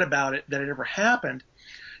forget about it that it ever happened.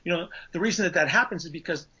 The reason that happens is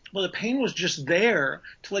because, well, the pain was just there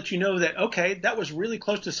to let you know that, okay, that was really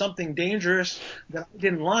close to something dangerous that I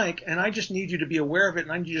didn't like, and I just need you to be aware of it,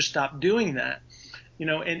 and I need you to stop doing that.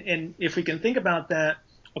 And if we can think about that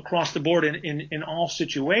across the board in all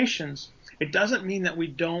situations, it doesn't mean that we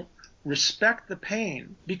don't respect the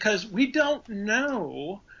pain, because we don't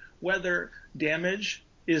know whether damage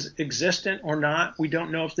is existent or not. We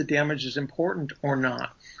don't know if the damage is important or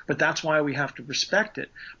not, but that's why we have to respect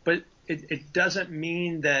it. But it doesn't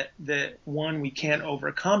mean that one, we can't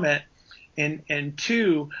overcome it, and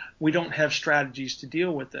two, we don't have strategies to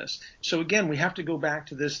deal with this. So again, we have to go back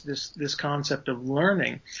to this concept of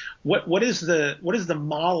learning. What is the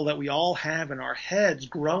model that we all have in our heads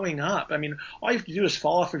growing up? I mean, all you have to do is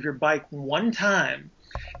fall off of your bike one time,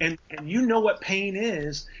 and you know what pain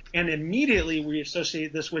is, and immediately we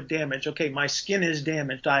associate this with damage. Okay, my skin is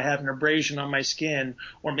damaged. I have an abrasion on my skin,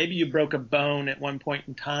 or maybe you broke a bone at one point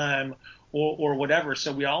in time, or whatever.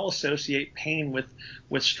 So we all associate pain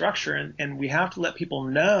with structure, and we have to let people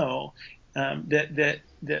know that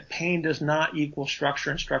pain does not equal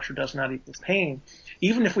structure, and structure does not equal pain,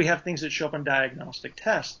 even if we have things that show up on diagnostic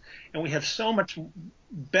tests. And we have so much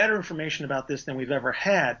better information about this than we've ever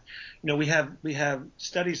had. We have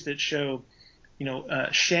studies that show,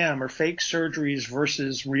 sham or fake surgeries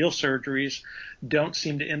versus real surgeries don't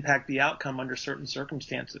seem to impact the outcome under certain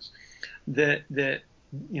circumstances. That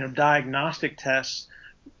diagnostic tests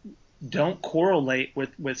don't correlate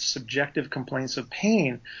with subjective complaints of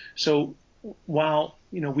pain. So while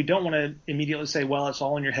we don't want to immediately say, well, it's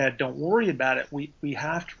all in your head, don't worry about it, we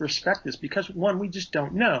have to respect this, because one, we just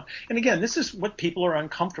don't know. And again, this is what people are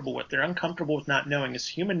uncomfortable with. They're uncomfortable with not knowing. It's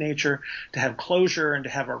human nature to have closure and to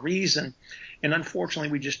have a reason. And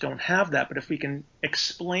unfortunately, we just don't have that. But if we can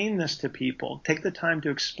explain this to people, take the time to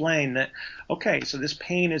explain that, okay, so this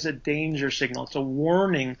pain is a danger signal. It's a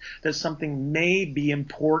warning that something may be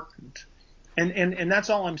important. And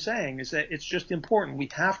that's all I'm saying, is that it's just important. We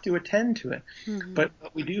have to attend to it. Mm-hmm. But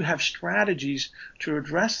we do have strategies to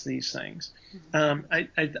address these things.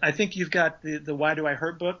 Mm-hmm. I think you've got the Why Do I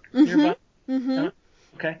Hurt book nearby? Mm-hmm.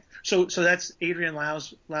 Okay. So that's Adrian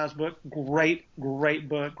Lau's book. Great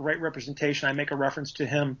book, great representation. I make a reference to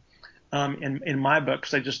him in my book,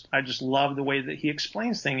 because I just love the way that he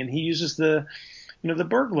explains things, and he uses the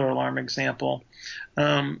burglar alarm example,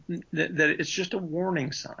 that it's just a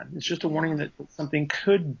warning sign. It's just a warning that something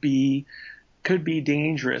could be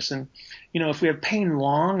dangerous. And, if we have pain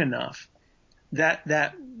long enough,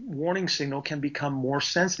 that warning signal can become more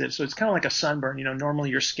sensitive. So it's kind of like a sunburn. Normally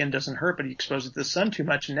your skin doesn't hurt, but you expose it to the sun too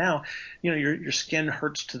much, and now, your skin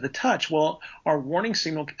hurts to the touch. Well, our warning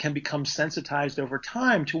signal can become sensitized over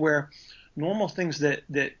time to where normal things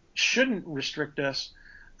that shouldn't restrict us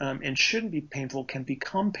and shouldn't be painful can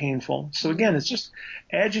become painful. So again, it's just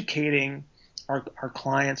educating our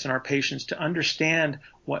clients and our patients to understand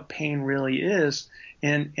what pain really is,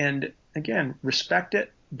 and again, respect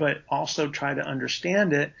it, but also try to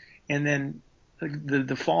understand it. And then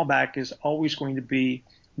the fallback is always going to be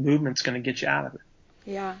movement's going to get you out of it.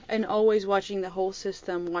 Yeah, and always watching the whole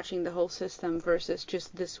system versus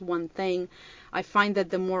just this one thing. I find that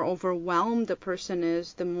the more overwhelmed the person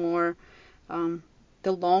is, the more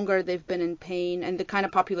the longer they've been in pain, and the kind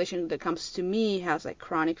of population that comes to me has like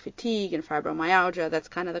chronic fatigue and fibromyalgia. That's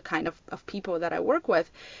kind of people that I work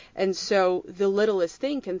with. And so the littlest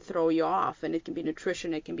thing can throw you off, and it can be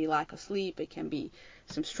nutrition, it can be lack of sleep, it can be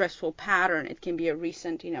some stressful pattern, it can be a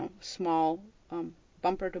recent, small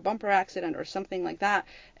bumper to bumper accident or something like that,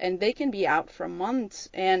 and they can be out for months.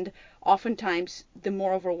 And oftentimes the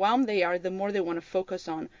more overwhelmed they are, the more they want to focus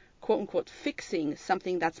on quote unquote fixing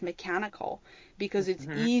something that's mechanical, because it's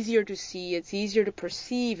easier to see, it's easier to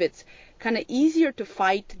perceive, it's kind of easier to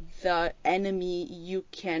fight the enemy you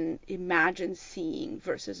can imagine seeing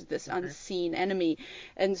versus this unseen enemy.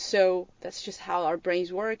 And so that's just how our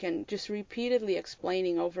brains work, and just repeatedly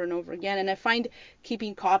explaining over and over again. And I find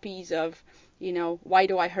keeping copies of Why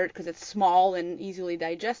Do I Hurt, because it's small and easily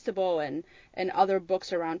digestible, and other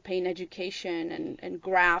books around pain education and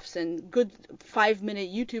graphs and good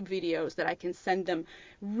 5-minute YouTube videos that I can send them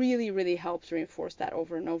really, really helps reinforce that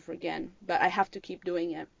over and over again. But I have to keep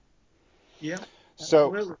doing it. Yeah.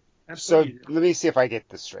 Absolutely. So let me see if I get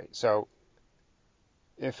this straight. So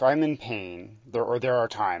if I'm in pain, there are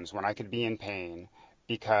times when I could be in pain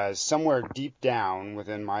because somewhere deep down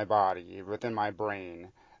within my body, within my brain,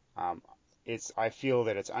 I feel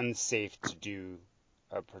that it's unsafe to do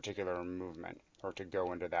a particular movement or to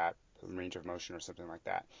go into that range of motion or something like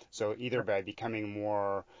that. So either by becoming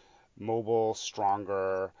more mobile,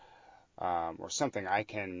 stronger, or something, I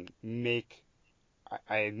make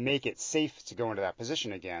it safe to go into that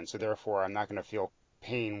position again. So therefore, I'm not going to feel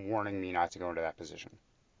pain warning me not to go into that position.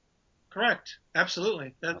 Correct.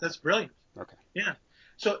 Absolutely. That's brilliant. Okay. Yeah.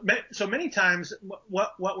 So many times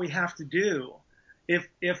what we have to do,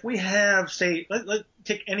 if we have, say, let's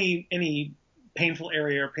take any painful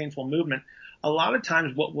area or painful movement, a lot of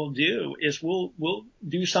times what we'll do is we'll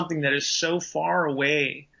do something that is so far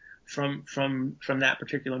away from that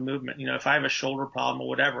particular movement. If I have a shoulder problem or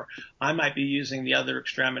whatever, I might be using the other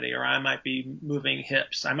extremity, or I might be moving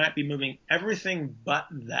hips. I might be moving everything but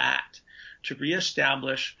that to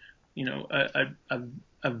reestablish, a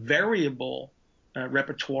variable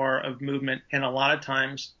repertoire of movement, and a lot of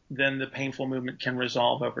times then the painful movement can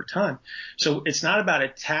resolve over time. So it's not about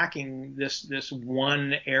attacking this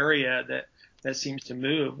one area that seems to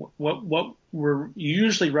move. What we're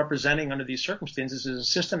usually representing under these circumstances is a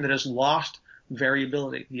system that has lost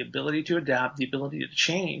variability, the ability to adapt, the ability to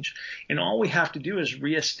change. And all we have to do is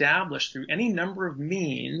reestablish through any number of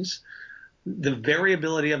means the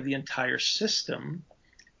variability of the entire system.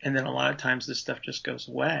 And then a lot of times this stuff just goes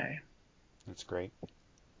away. That's great.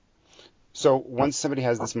 So once somebody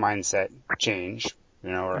has this mindset change,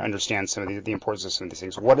 or understands some of the importance of some of these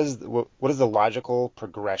things, what is the logical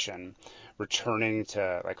progression returning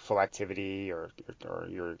to like full activity or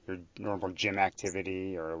your normal gym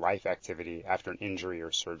activity or life activity after an injury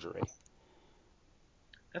or surgery?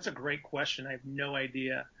 That's a great question. I have no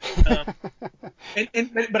idea. But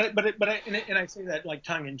I say that like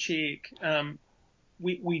tongue in cheek.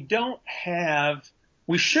 We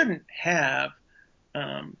shouldn't have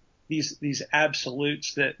these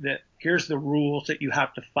absolutes that here's the rules that you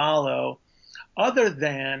have to follow, other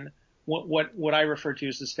than what I refer to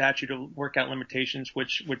as the statute of workout limitations,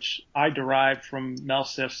 which I derived from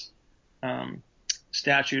Melsif's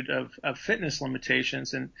statute of fitness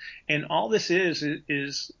limitations, and all this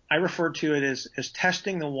is I refer to it as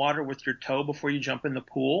testing the water with your toe before you jump in the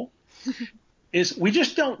pool. Is we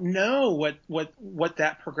just don't know what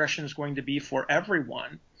that progression is going to be for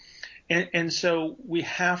everyone. And so we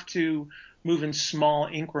have to move in small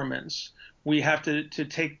increments. We have to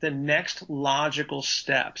take the next logical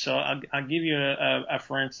step. So I'll give you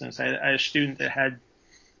for instance, I had a student that had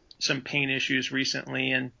some pain issues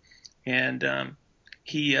recently, and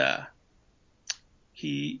he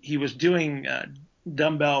was doing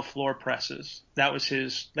dumbbell floor presses. That was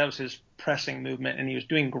his pressing movement, and he was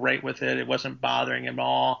doing great with it. It wasn't bothering him at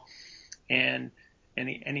all. And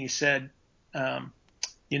he said, I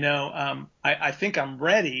think I'm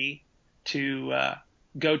ready to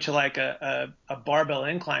go to like a barbell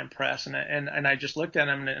incline press. And I just looked at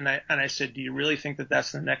him and I said, do you really think that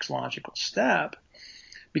that's the next logical step?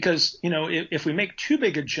 Because, if we make too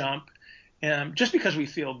big a jump, just because we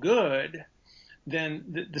feel good,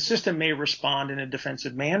 then the system may respond in a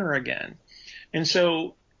defensive manner again. And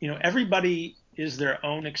so, everybody is their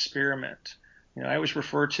own experiment. I always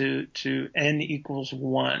refer to N equals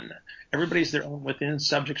 1. Everybody's their own within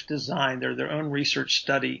subject's design. They're their own research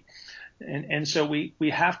study. And so we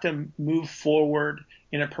have to move forward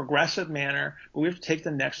in a progressive manner, but we have to take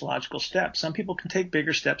the next logical step. Some people can take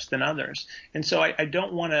bigger steps than others. And so I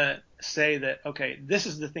don't want to say that, okay, this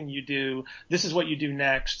is the thing you do, this is what you do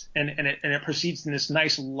next, and it proceeds in this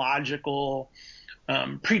nice logical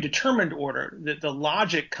predetermined order. That the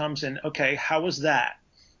logic comes in, okay, how was that?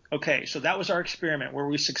 Okay, so that was our experiment. Were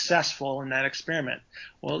we successful in that experiment?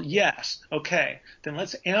 Well, yes. Okay, then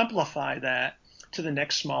let's amplify that to the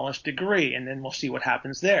next smallest degree, and then we'll see what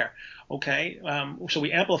happens there. Okay, so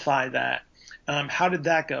we amplify that. How did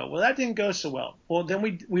that go? Well, that didn't go so well. Well, then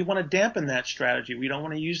we want to dampen that strategy. We don't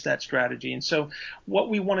want to use that strategy. And so what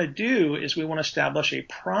we want to do is we want to establish a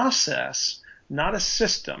process, not a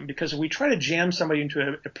system, because if we try to jam somebody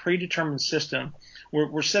into a predetermined system,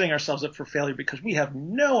 we're setting ourselves up for failure, because we have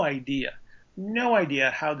no idea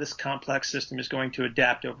how this complex system is going to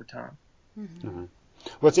adapt over time. Mm-hmm. Mm-hmm.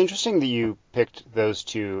 Well, it's interesting that you picked those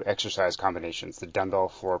two exercise combinations, the dumbbell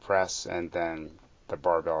floor press and then the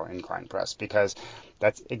barbell incline press, because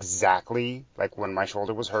that's exactly like when my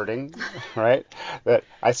shoulder was hurting, right? That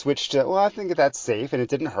I switched to, I think that's safe, and it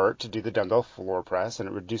didn't hurt to do the dumbbell floor press, and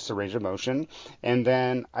it reduced the range of motion. And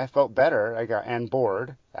then I felt better. I got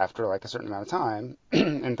bored after like a certain amount of time,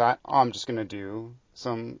 and thought, I'm just going to do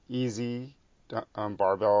some easy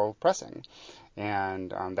barbell pressing.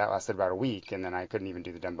 And that lasted about a week, and then I couldn't even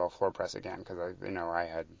do the dumbbell floor press again because I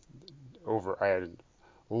had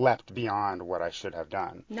leapt beyond what I should have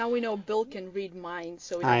done. Now we know Bill can read minds,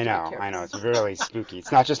 so we have to be careful. I know, it's really spooky.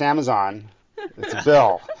 It's not just Amazon, it's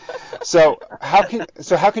Bill. So how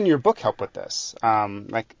can your book help with this?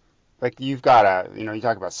 Like you've got you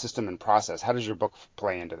talk about system and process. How does your book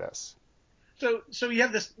play into this? So you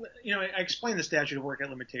have this, I explained the statute of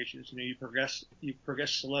workout limitations. You progress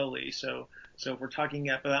slowly. So if we're talking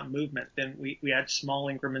about movement, then we add small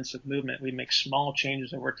increments of movement. We make small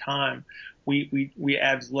changes over time. We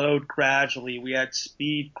add load gradually. We add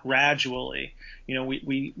speed gradually.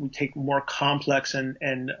 We take more complex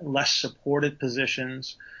and less supported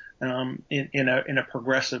positions in a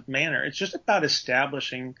progressive manner. It's just about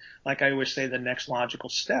establishing, like I always say, the next logical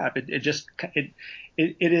step. It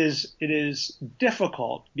is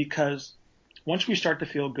difficult because once we start to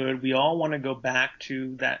feel good, we all want to go back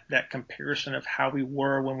to that comparison of how we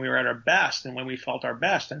were when we were at our best and when we felt our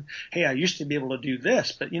best. And hey, I used to be able to do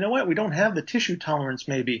this, but you know what? We don't have the tissue tolerance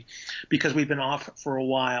maybe because we've been off for a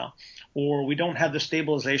while, or we don't have the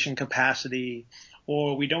stabilization capacity,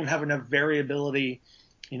 or we don't have enough variability,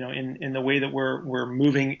 in the way that we're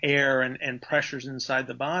moving air and pressures inside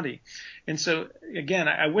the body. And so again,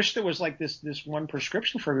 I wish there was like this one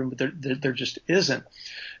prescription for everyone, but there just isn't.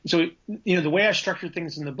 So, the way I structure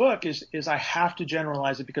things in the book is I have to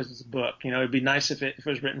generalize it because it's a book. It'd be nice if it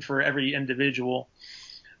was written for every individual.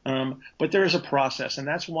 But there is a process, and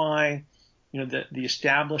that's why, the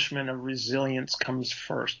establishment of resilience comes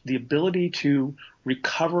first. The ability to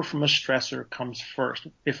recover from a stressor comes first.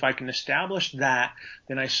 If I can establish that,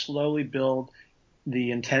 then I slowly build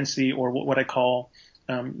the intensity, or what I call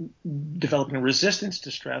developing a resistance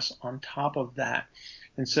to stress on top of that.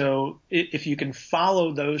 And so if you can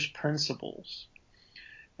follow those principles,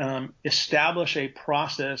 establish a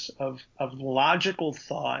process of logical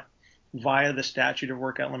thought via the statute of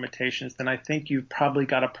workout limitations, then I think you've probably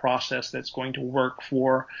got a process that's going to work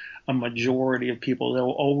for a majority of people. There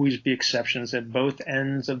will always be exceptions at both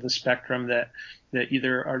ends of the spectrum that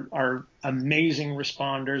either are amazing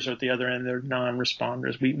responders, or at the other end they're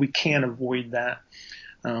non-responders. We can't avoid that.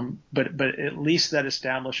 But at least that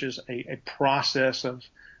establishes a process of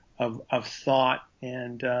thought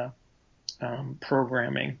and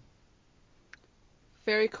programming.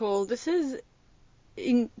 Very cool. This is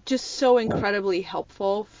just so incredibly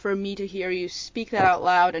helpful for me to hear you speak that out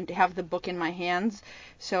loud and to have the book in my hands.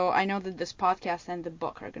 So I know that this podcast and the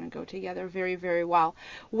book are going to go together very, very well.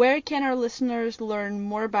 Where can our listeners learn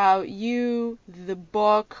more about you, the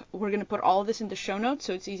book? We're going to put all of this in the show notes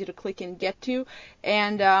so it's easy to click and get to.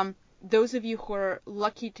 And those of you who are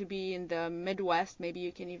lucky to be in the Midwest, maybe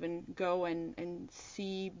you can even go and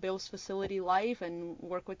see Bill's facility live and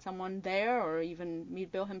work with someone there, or even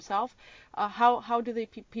meet Bill himself. How do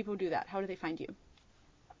people do that? How do they find you?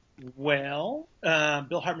 Well,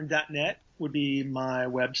 BillHartman.net would be my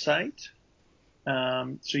website.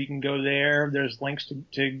 So you can go there. There's links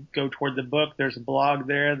to go toward the book. There's a blog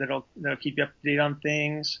there that'll keep you up to date on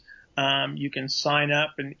things. You can sign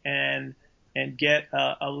up and get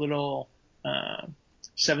a little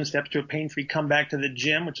 7 Steps to a Pain-Free Comeback to the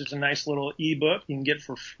Gym, which is a nice little ebook you can get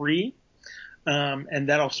for free. And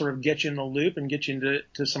that'll sort of get you in the loop and get you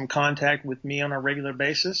into some contact with me on a regular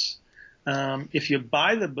basis. If you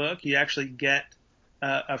buy the book, you actually get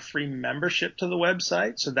a free membership to the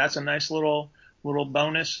website. So that's a nice little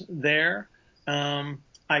bonus there. I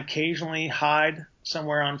occasionally hide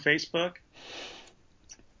somewhere on Facebook.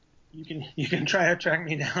 You can try to track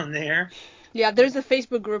me down there. Yeah, there's a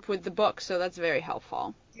Facebook group with the book, so that's very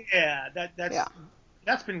helpful. Yeah,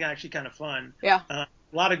 that's been actually kind of fun. Yeah. A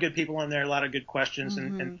lot of good people on there, a lot of good questions,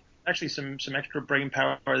 and actually some extra brain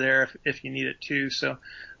power there if you need it too. So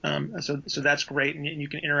that's great, and you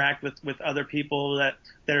can interact with other people that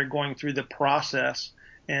are going through the process,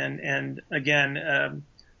 and again,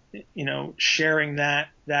 sharing that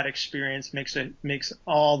experience makes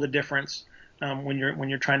all the difference when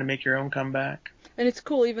you're trying to make your own comeback. And it's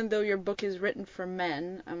cool, even though your book is written for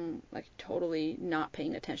men, I'm like totally not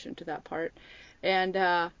paying attention to that part. And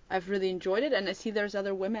I've really enjoyed it. And I see there's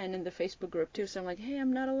other women in the Facebook group too. So I'm like, hey,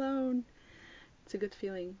 I'm not alone. It's a good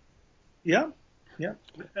feeling. Yeah. You're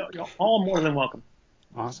all more than welcome.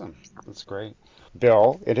 Awesome. That's great.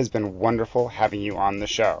 Bill, it has been wonderful having you on the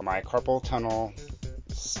show. My carpal tunnel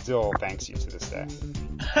still thanks you to this day.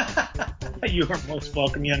 You are most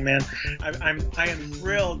welcome, young man. I am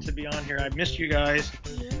thrilled to be on here. I've missed you guys.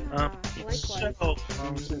 Likewise. So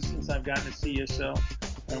long since I've gotten to see you. So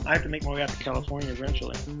I have to make my way out to California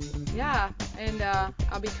eventually. Yeah, and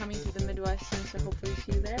I'll be coming to the Midwest soon, so hopefully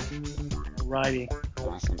see you there. Alrighty.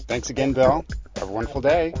 Awesome. Thanks again, Bill. Have a wonderful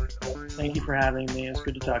day. Thank you for having me. It's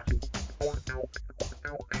good to talk to you.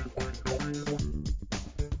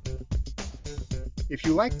 If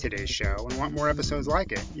you liked today's show and want more episodes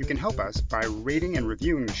like it, you can help us by rating and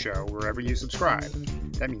reviewing the show wherever you subscribe.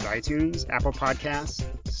 That means iTunes, Apple Podcasts,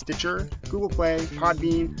 Stitcher, Google Play,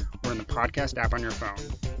 Podbean, or in the podcast app on your phone.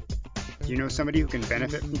 Do you know somebody who can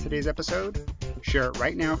benefit from today's episode? Share it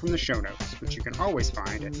right now from the show notes, which you can always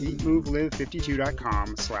find at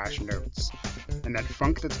eatmovelive52.com/notes. And that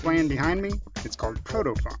funk that's playing behind me, it's called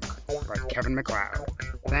Proto-Funk by Kevin MacLeod.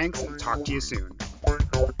 Thanks, and talk to you soon.